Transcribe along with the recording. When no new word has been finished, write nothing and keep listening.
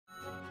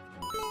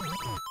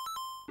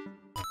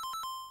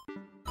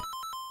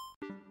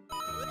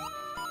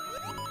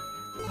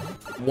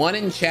One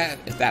in chat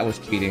if that was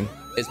cheating.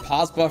 Is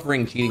pause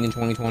buffering cheating in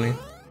 2020?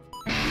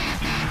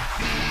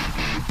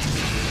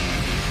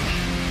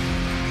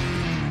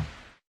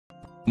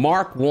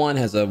 Mark 1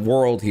 has a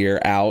world here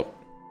out.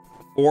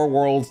 4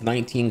 worlds,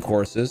 19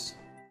 courses.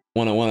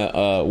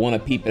 Wanna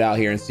peep it out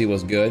here and see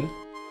what's good.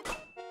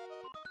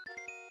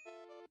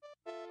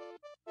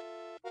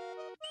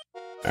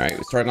 All right,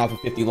 we're starting off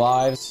with 50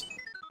 lives.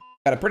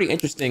 Got a pretty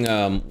interesting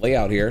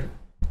layout here.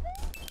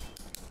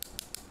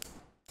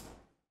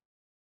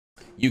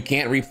 You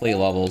can't replay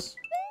levels.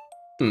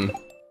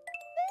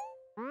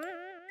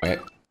 Wait,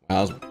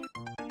 that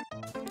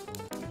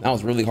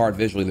was really hard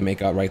visually to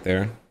make out right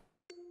there.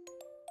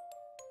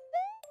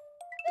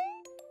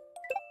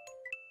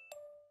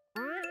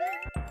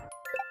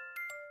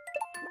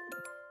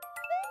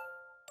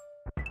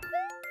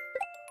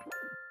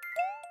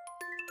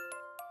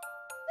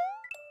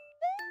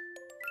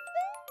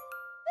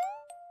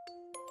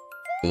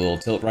 A little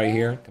tilt right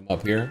here, come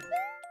up here,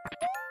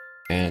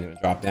 and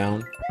drop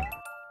down.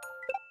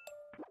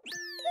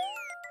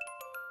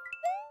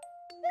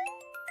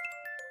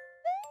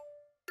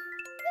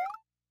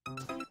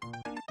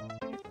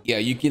 Yeah,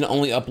 you can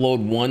only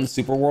upload one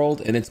super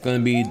world, and it's going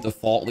to be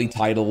defaultly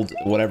titled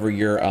whatever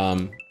your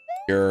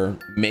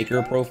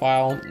maker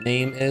profile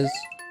name is.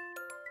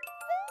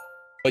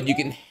 But you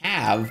can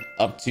have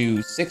up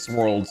to 6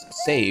 worlds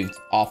saved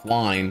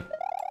offline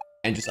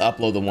and just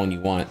upload the one you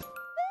want.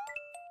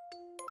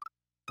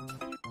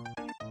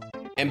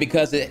 And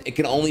because it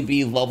can only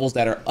be levels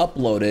that are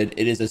uploaded,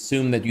 it is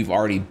assumed that you've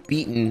already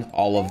beaten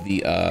all of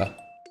the,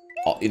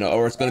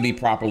 or it's going to be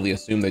properly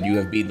assumed that you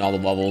have beaten all the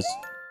levels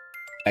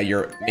that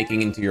you're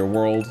making into your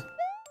world.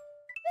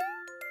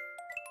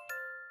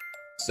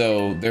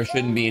 So there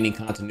shouldn't be any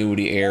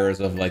continuity errors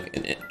of like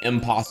an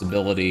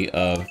impossibility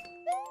of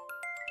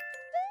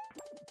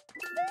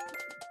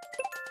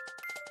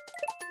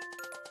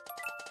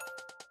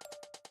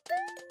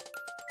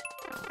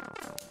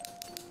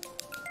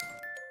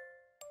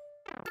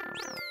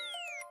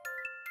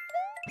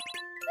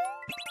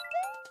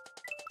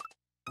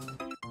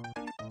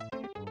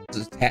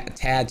just a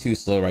tad too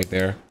slow right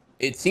there.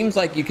 It seems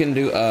like you can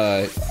do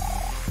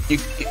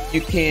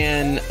you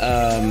can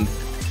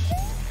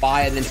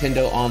buy a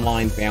Nintendo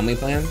Online Family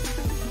Plan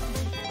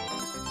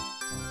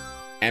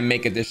and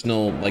make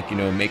additional, like, you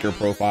know, maker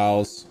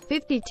profiles.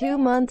 52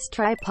 months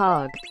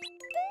tripod.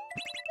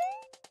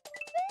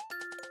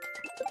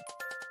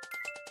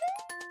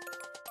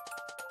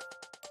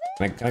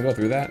 Can I go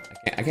through that?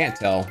 I can't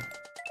tell.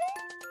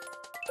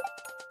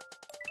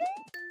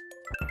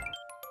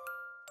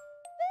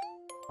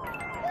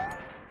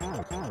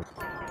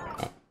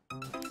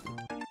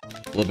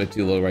 A little bit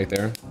too low right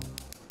there.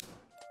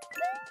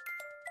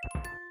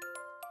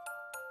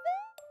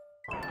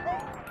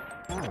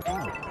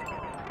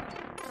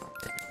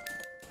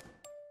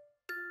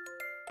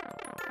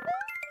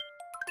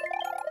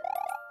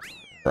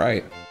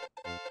 Right.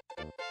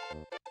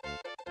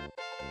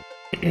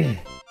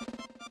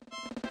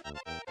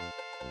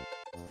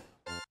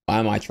 Why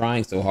am I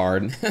trying so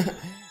hard?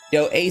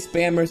 Yo, A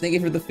spammers, thank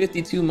you for the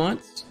 52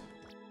 months.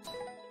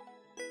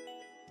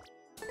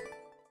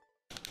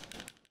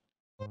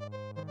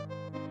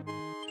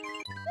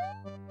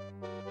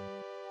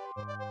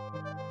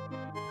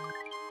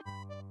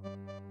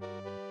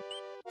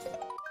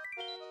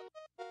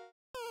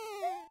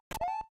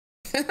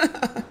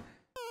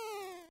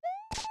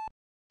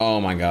 Oh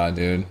my god,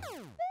 dude.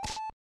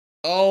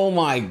 Oh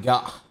my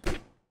god.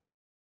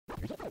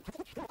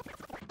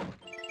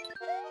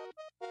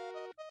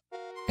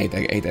 I hate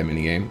that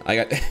minigame. I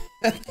got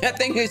that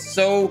thing is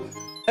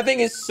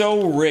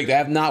so rigged. I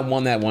have not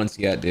won that once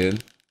yet,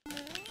 dude.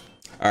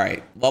 All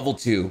right, level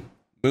 2,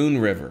 Moon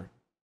River.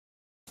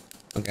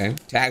 Okay,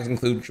 tags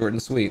include short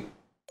and sweet.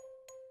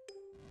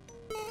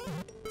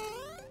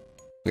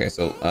 Okay,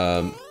 so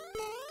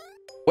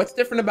what's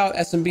different about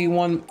SMB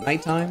 1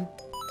 nighttime?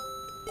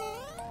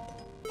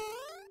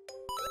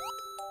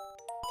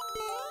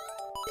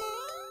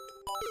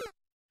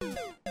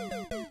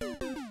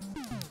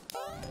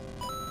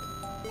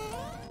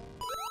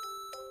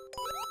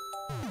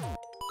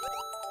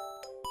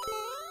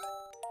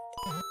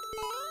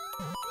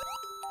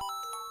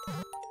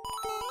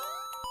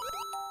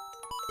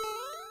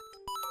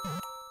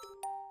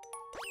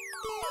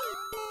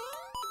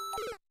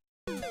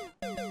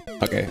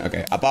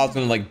 Okay. I thought I was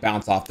gonna like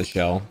bounce off the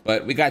shell,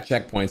 but we got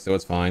checkpoints, so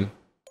it's fine.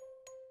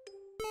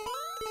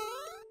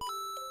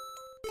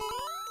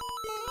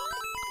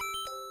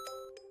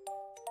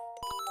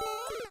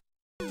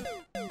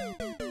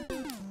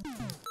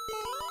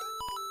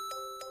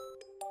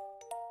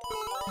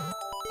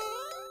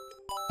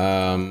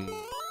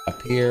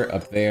 Up here,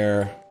 up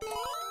there.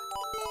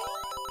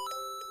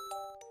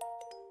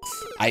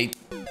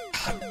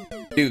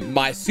 Dude,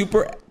 my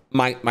super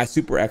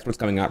expert's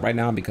coming out right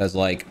now because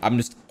like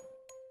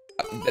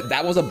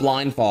that was a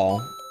blind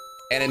fall,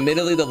 and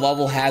admittedly the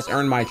level has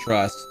earned my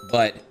trust,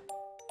 but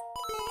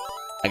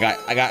I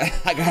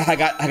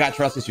got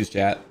trust issues,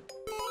 chat.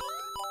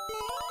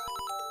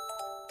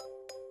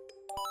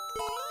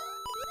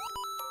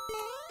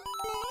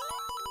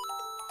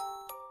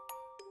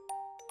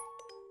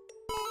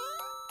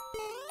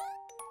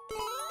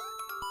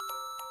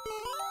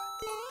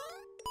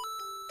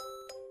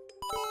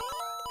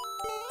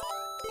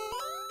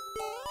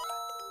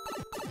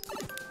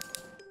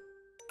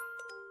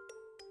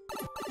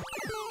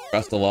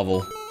 Trust the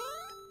level.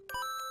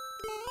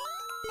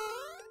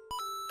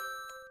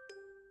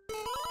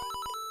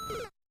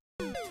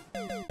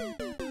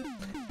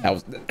 That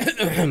was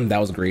that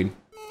was greed.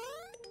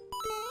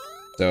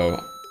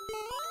 So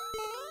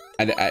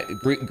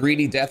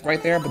greedy death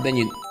right there, but then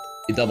you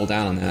double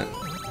down on that.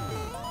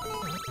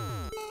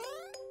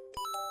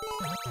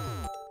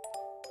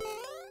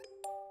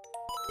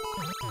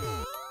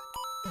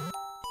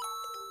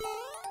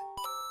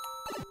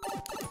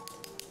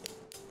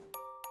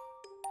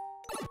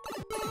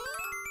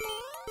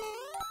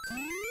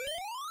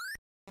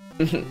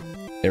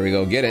 There we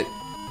go, get it.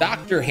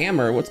 Dr.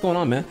 Hammer, what's going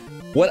on, man?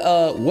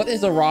 What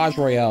is a Raj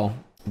Royale?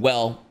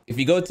 Well, if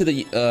you go to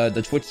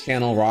the Twitch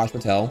channel Raj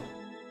Patel,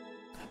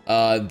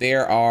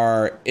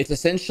 it's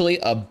essentially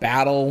a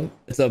battle,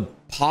 it's a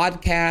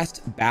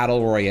podcast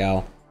battle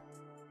royale.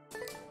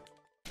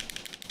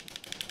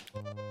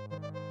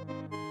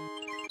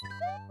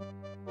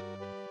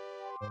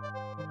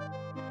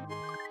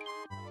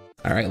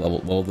 All right,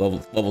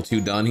 level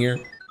 2 done here.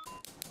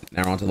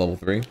 Now we're on to level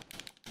 3.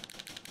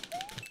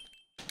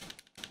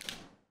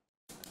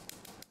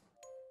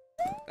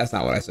 That's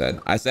not what I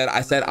said. I said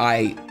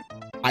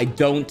I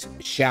don't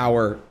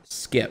shower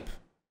skip.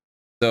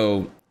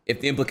 So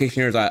if the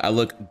implication here is I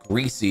look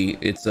greasy,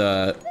 it's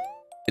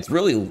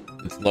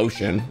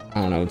lotion.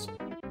 I don't know, it's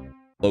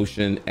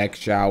lotion, X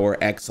shower,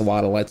 X a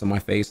lot of lights on my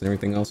face and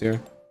everything else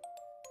here.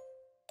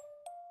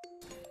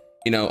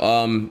 You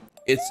know,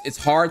 it's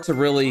hard to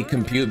really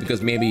compute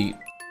because maybe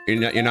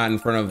you're not in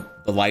front of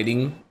the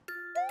lighting,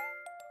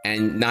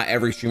 and not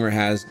every streamer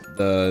has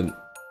the,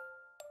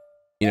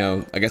 you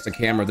know, I guess a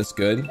camera this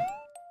good,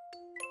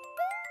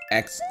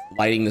 X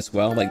lighting this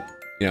well. Like,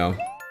 you know,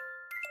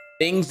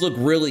 things look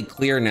really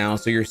clear now,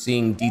 so you're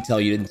seeing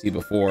detail you didn't see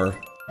before,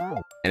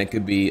 and it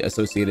could be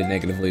associated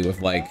negatively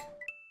with like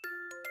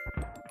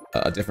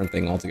a different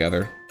thing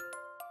altogether.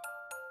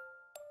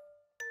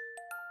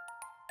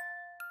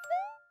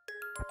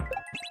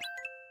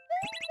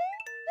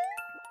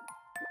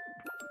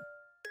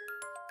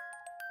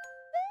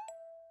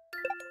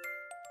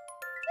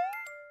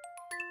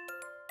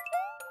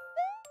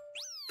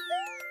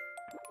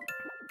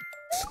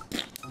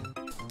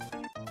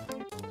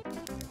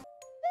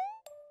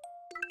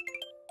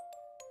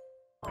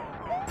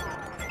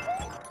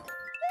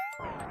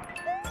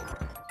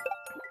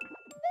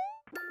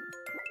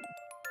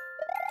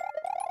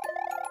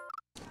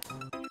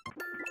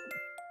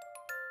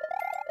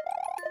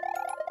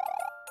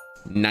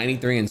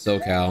 .93 in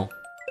SoCal.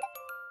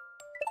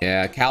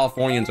 Yeah,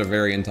 Californians are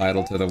very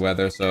entitled to the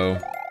weather, so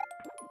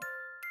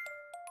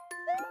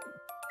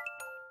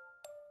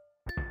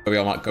could be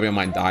on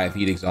my die of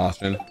heat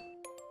exhaustion.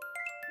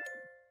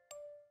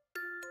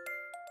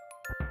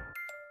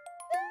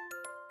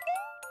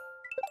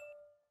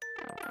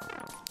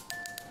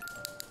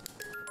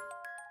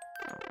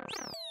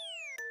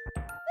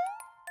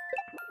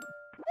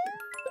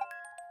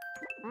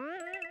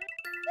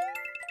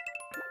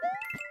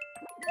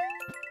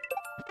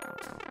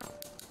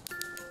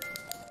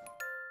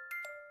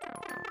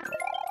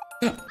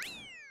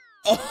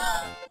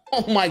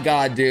 Oh my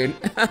god, dude.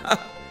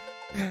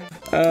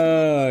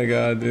 Oh my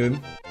god, dude.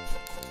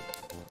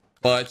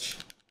 Clutch.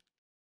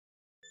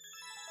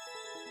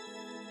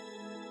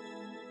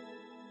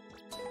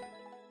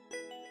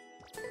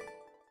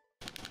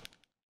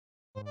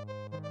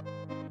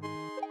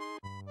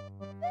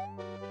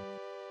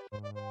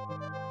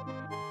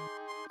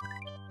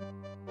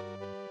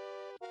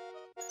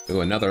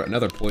 Ooh,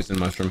 another poison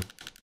mushroom.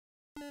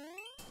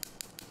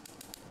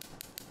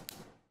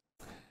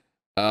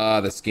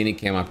 The skinny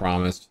cam I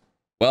promised.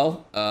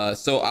 Well,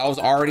 so I was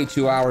already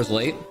 2 hours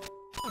late,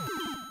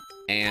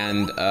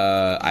 and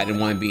I didn't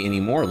want to be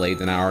any more late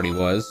than I already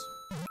was.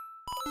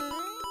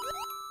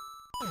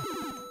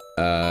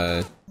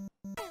 Oh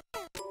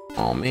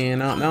man,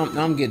 now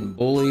I'm getting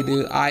bullied,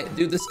 dude.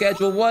 Dude, the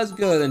schedule was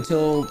good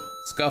until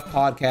Scuff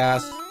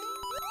Podcast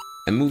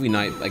and movie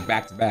night, like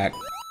back to back.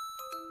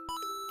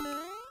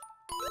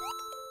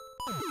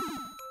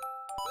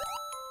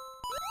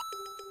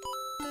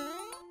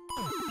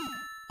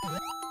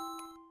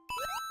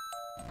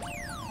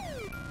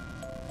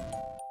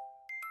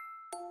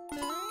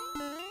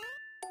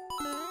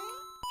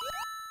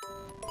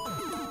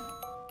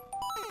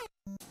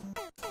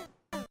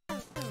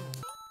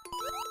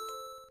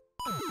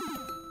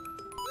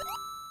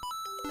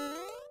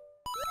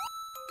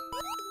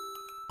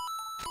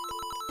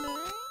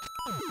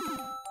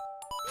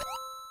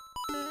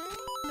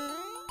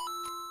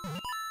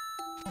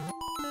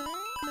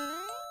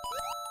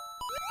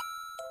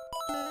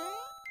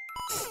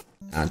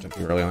 I jumped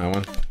too early on that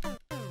one.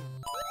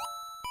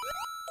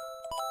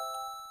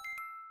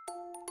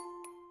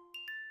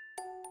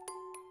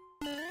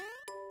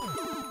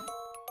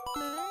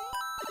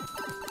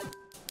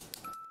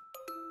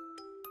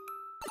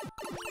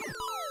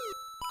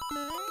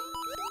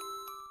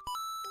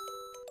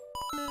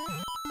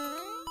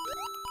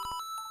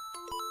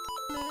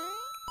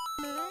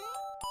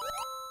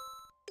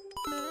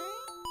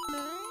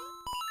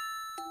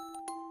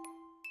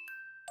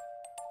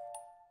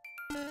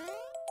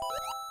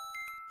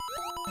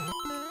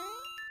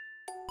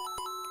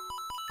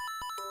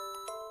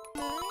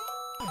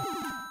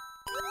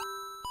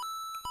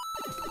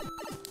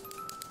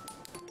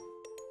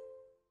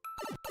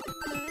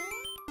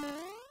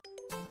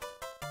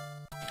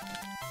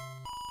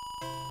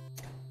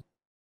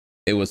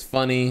 It was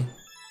funny.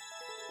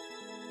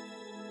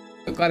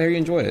 I'm glad to hear you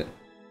enjoyed it.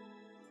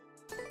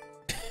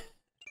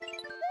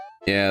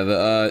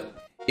 Yeah,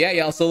 yeah,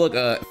 y'all. So look,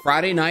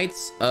 Friday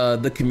nights,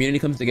 the community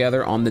comes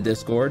together on the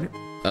Discord,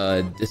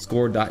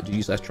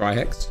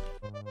 discord.gg/tryhex.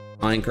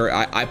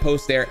 I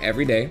post there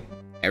every day.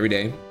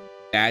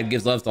 Dad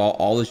gives love to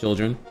all the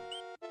children.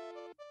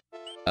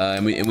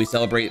 And we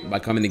celebrate by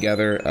coming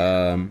together.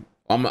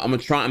 I'm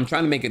trying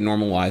to make it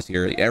normalized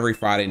here. Every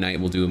Friday night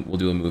we'll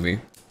do a movie.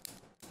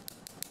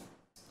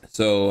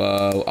 So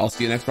I'll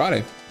see you next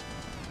Friday.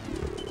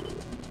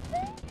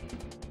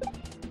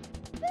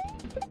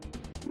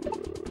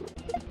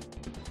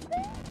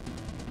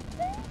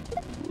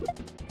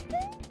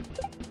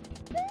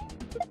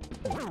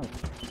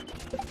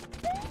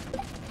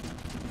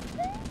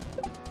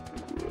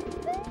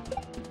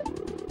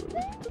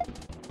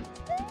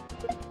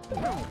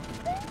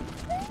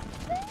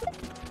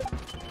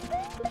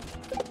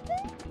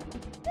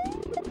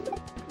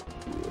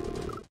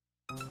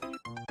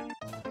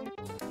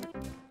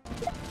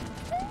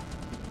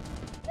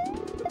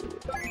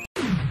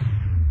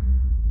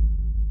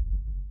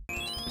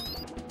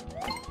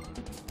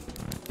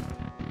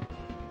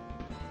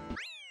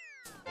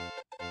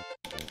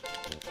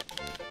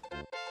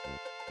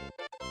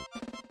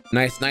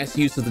 Nice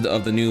use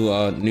of the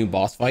new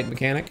boss fight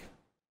mechanic.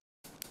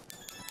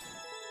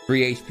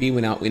 3 HP.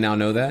 We now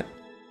know that.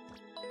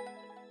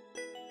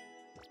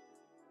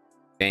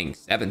 Dang,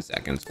 7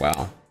 seconds.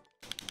 Wow.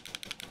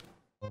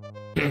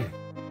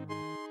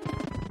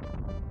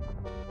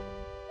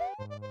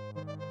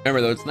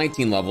 Remember though, it's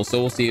 19 levels, so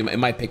we'll see. It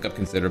might pick up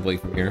considerably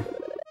from here.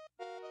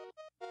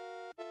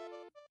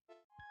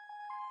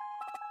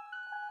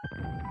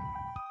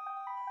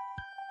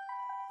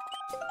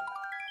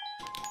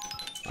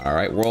 All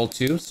right, World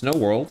 2, Snow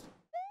World,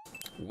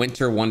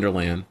 Winter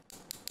Wonderland,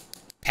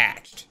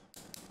 patched.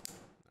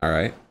 All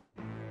right.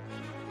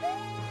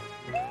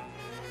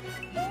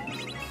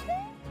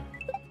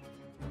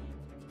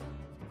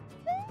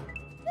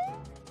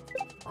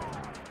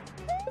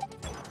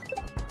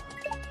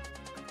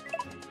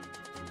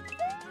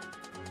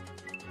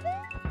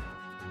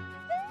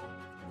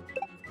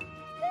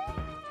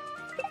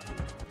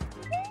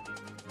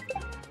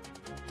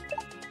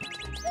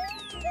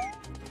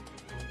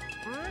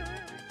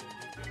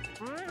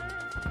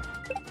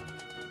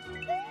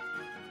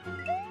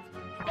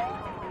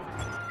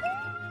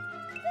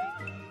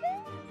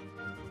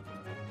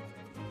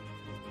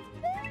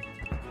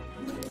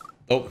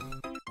 Oh,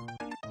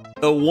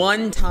 the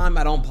one time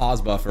I don't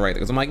pause buffer right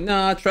because I'm like,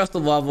 nah, trust the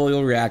level,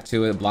 you'll react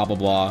to it, blah blah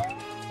blah.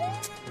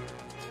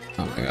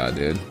 Oh my god,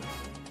 dude,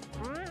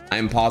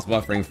 I'm pause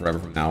buffering forever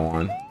from now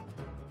on.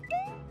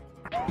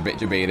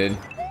 Debated.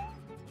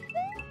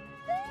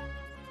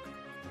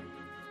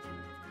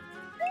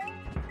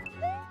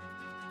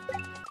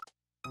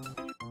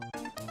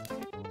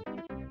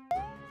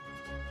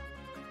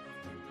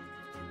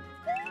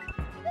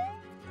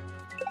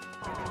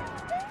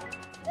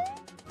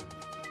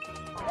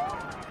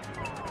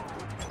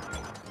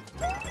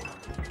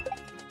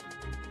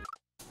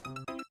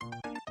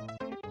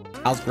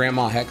 How's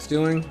Grandma Hex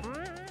doing?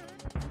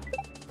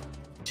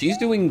 She's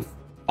doing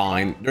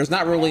fine. There's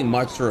not really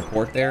much to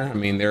report there. I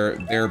mean,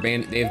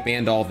 they've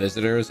banned all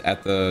visitors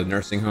at the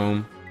nursing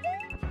home.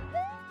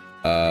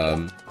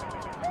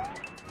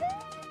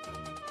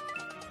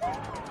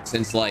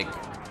 Since like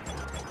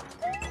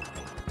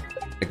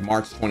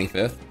March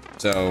 25th.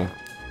 So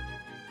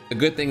the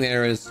good thing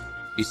there is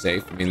she's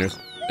safe. I mean, there's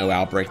no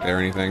outbreak there or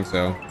anything,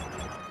 so.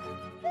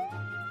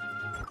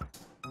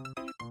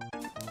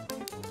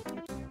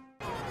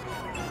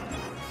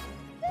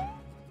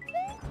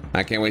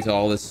 I can't wait till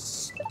all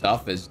this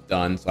stuff is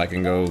done so I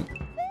can go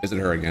visit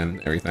her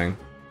again, everything.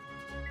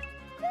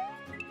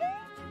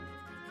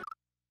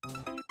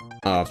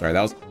 Oh, sorry,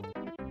 that was...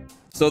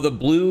 So the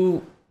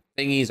blue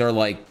thingies are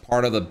like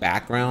part of the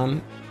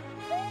background,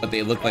 but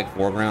they look like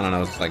foreground, and I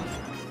was just like,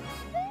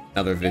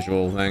 another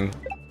visual thing.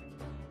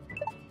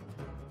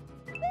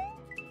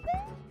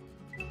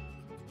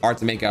 Hard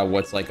to make out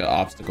what's like an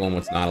obstacle and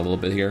what's not a little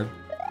bit here.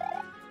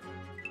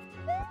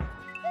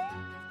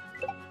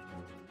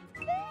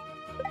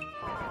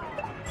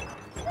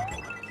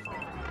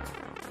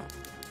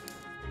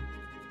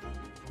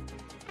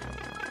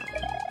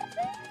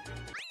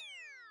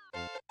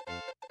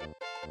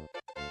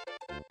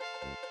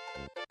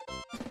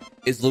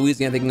 Is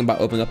Louisiana thinking about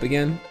opening up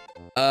again?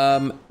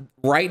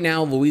 Right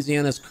now,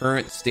 Louisiana's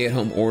current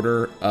stay-at-home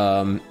order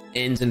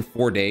ends in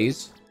 4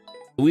 days.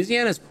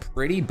 Louisiana's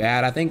pretty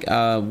bad. I think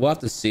we'll have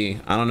to see.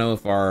 I don't know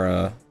if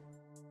our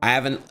I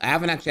haven't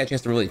actually had a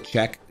chance to really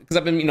check because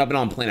I've been I've been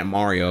on Planet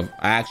Mario.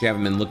 I actually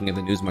haven't been looking at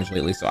the news much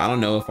lately, so I don't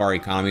know if our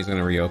economy is going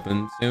to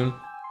reopen soon.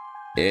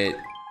 It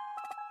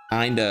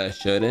kinda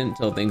shouldn't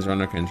until things are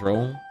under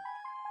control.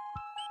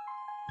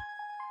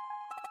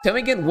 Tell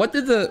me again, what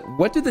did the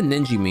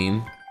ninja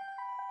mean?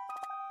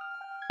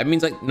 That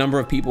means like number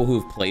of people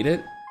who have played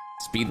it,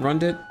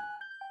 speedrunned it,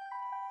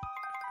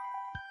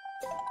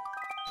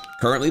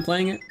 currently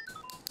playing it.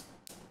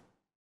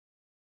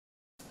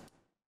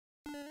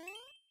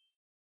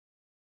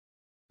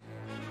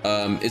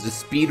 is a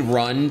speed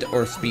runned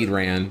or speed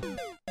ran.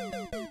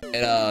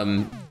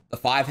 And, the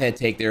 5-head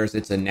take there is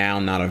it's a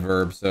noun, not a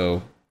verb.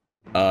 So,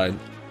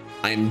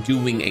 I'm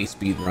doing a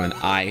speed run.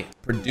 I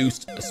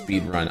produced a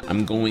speed run.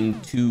 I'm going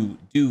to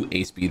do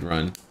a speed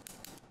run.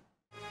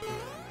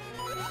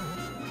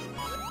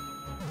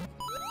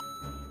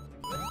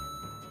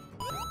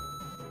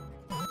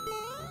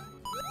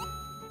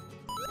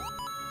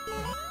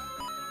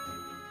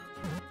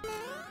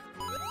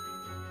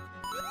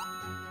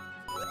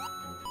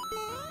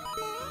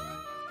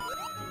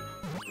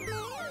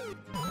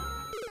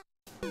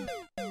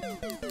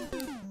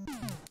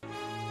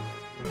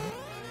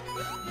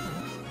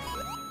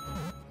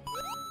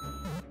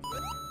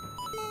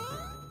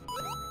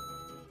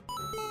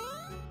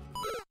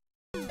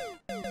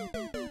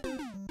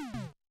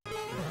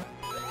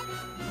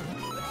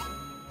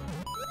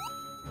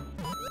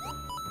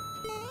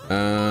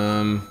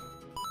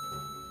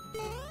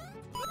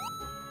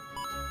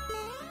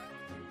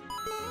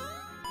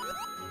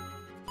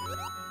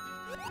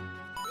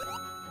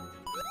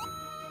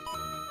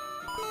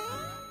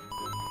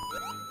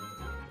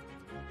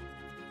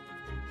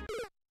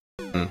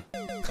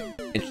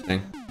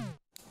 Interesting.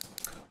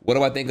 What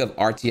do I think of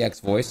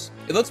RTX voice?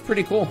 It looks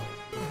pretty cool.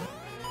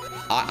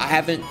 I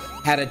haven't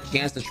had a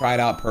chance to try it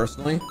out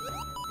personally,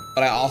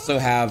 but I also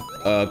have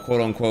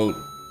quote unquote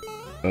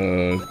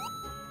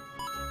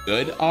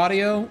good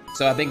audio.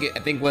 So I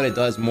think what it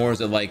does more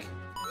is it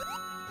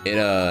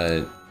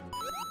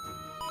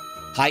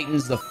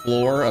heightens the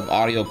floor of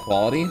audio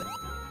quality,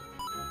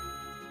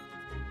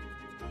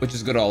 which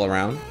is good all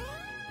around.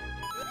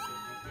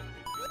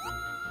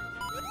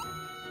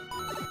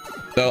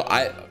 So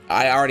I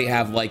already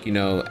have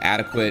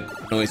adequate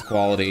noise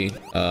quality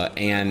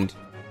and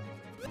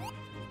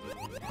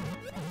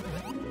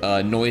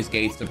noise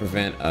gates to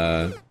prevent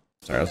sorry,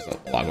 there's a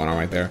lot going on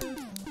right there.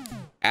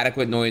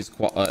 Adequate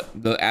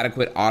the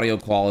adequate audio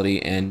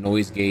quality and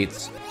noise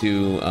gates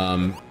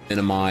to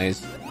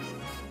minimize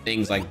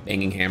things like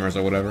banging hammers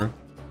or whatever.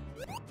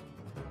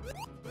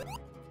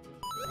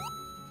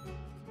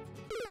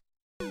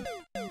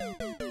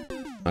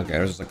 Okay,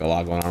 there's just a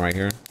lot going on right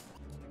here.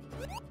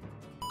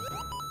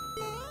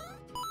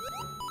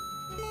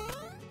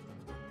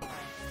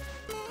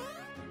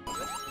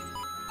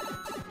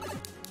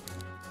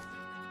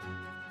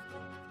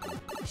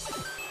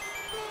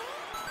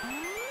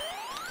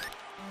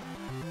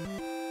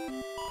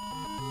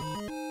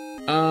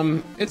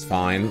 It's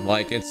fine.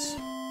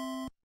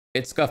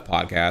 It's Scuff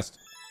Podcast.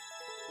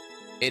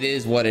 It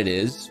is what it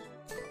is.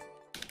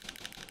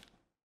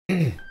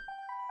 Interesting.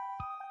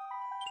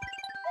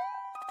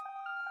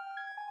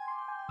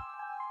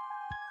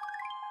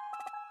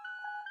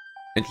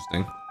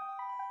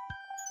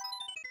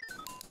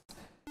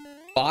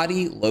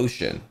 Body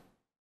lotion.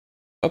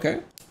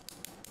 Okay.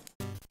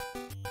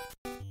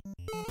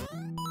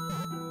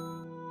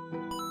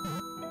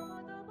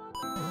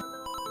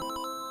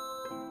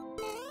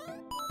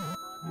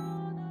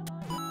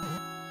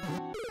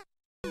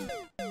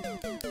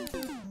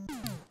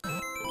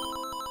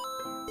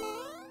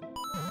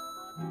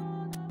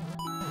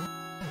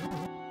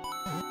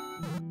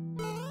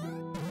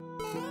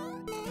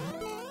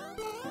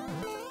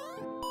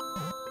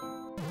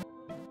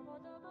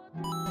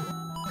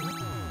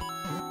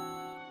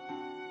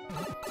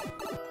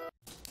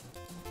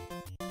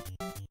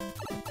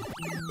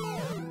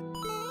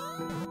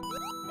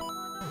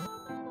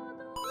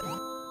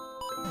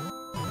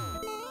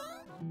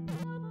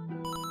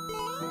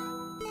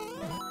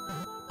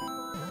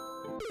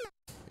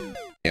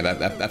 Yeah,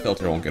 that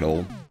filter won't get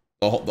old.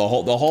 The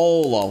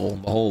whole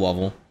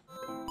level.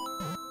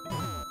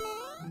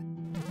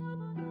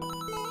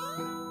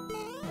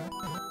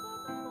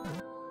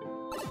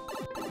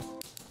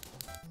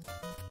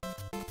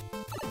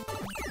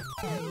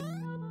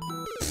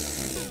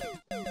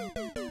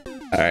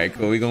 All right,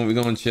 cool. We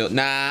gonna chill.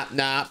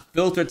 Nah.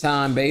 Filter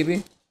time,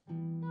 baby.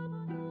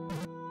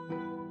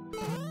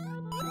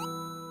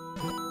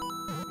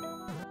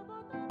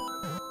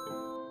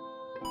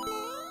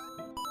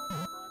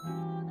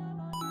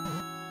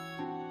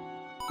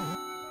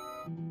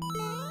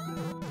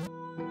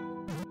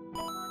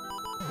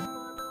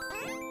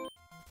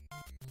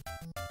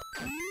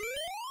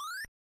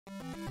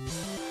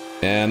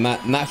 Yeah,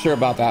 not sure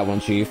about that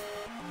one, Chief.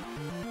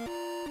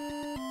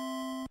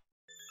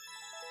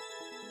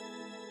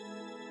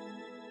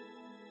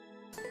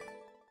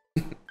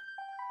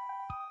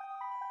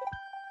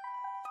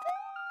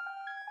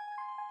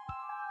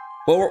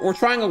 Well, we're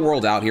trying a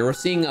world out here. We're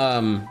seeing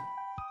I'm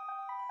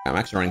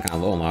actually running kind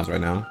of low on lives right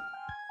now.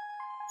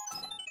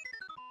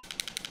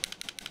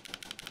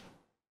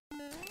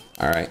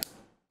 All right.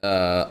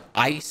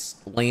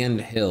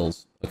 Iceland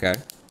Hills. Okay.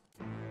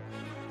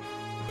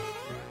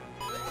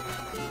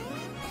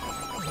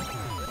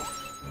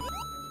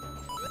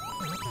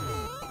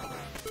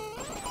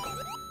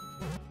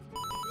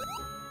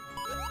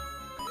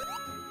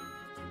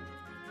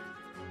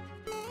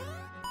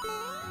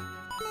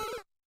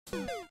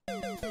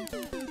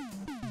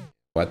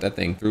 What, that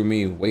thing threw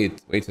me way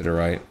to the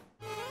right.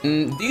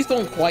 These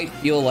don't quite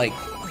feel like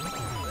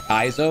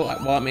Kaizo?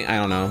 Well, I mean, I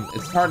don't know.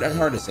 It's hard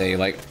to say.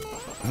 Like,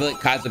 I feel like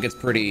Kaizo gets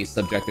pretty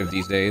subjective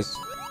these days.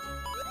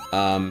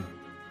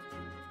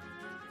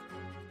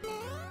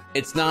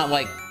 It's not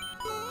like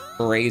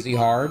crazy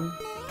hard.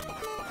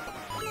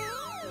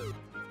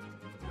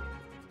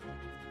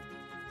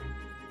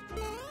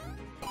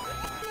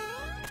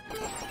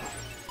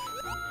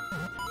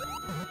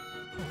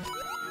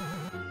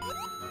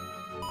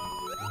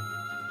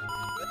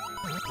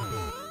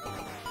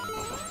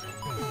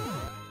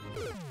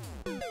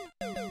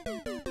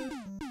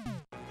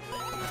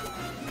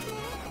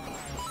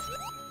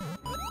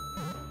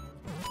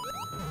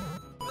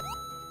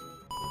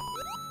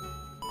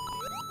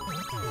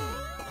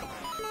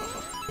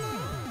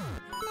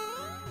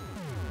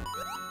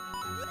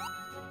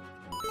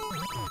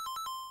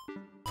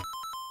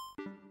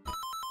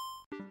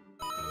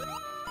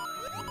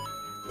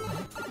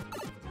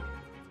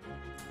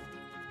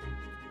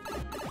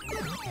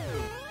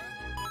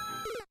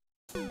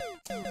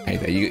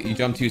 Hey, you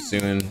jump too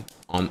soon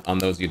on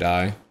those, you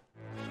die.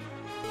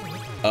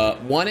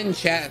 One in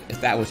chat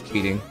if that was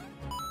cheating.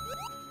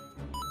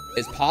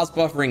 Is pause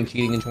buffering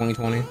cheating in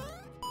 2020?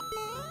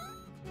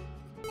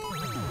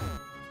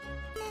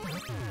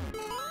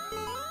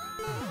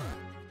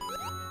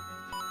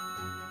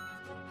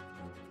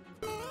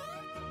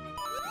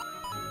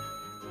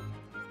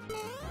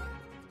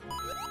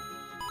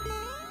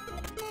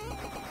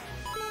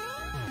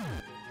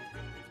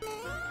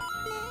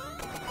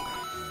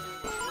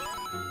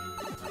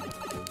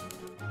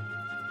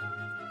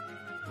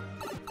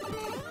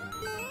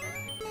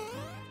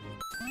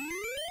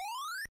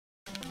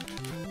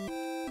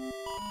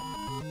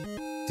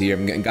 Here,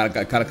 I'm getting got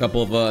a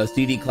couple of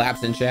CD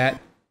claps in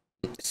chat.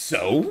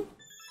 So,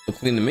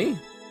 looks clean to me.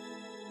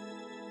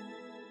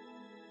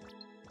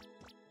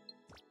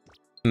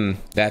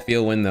 That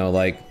feel win though,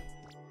 like.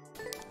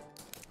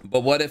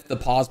 But what if the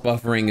pause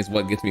buffering is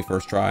what gets me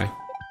first try?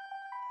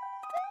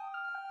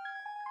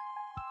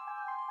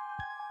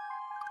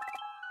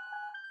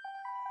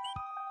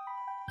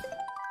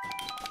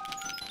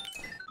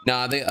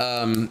 Nah, they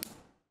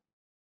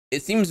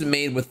it seems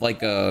made with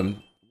like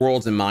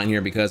worlds in mind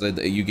here because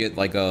you get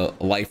like a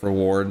life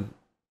reward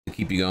to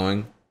keep you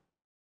going.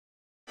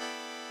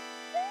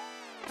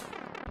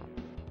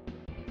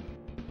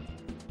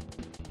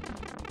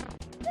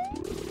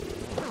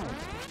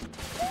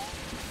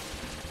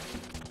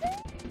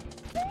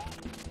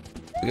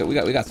 We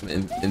got some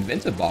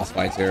inventive boss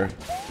fights here.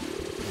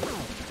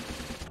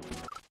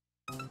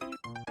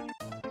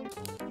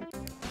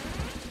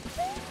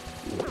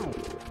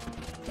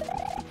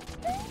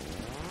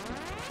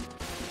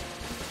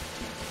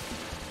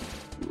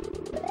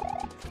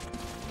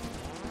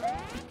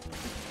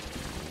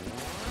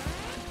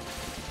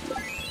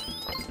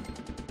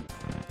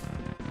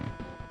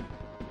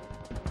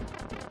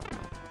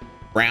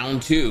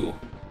 Round 2.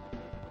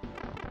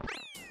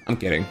 I'm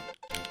kidding.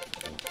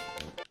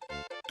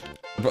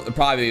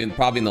 Probably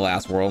in the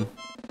last world.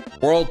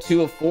 World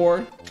 2 of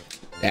 4.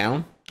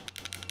 Down.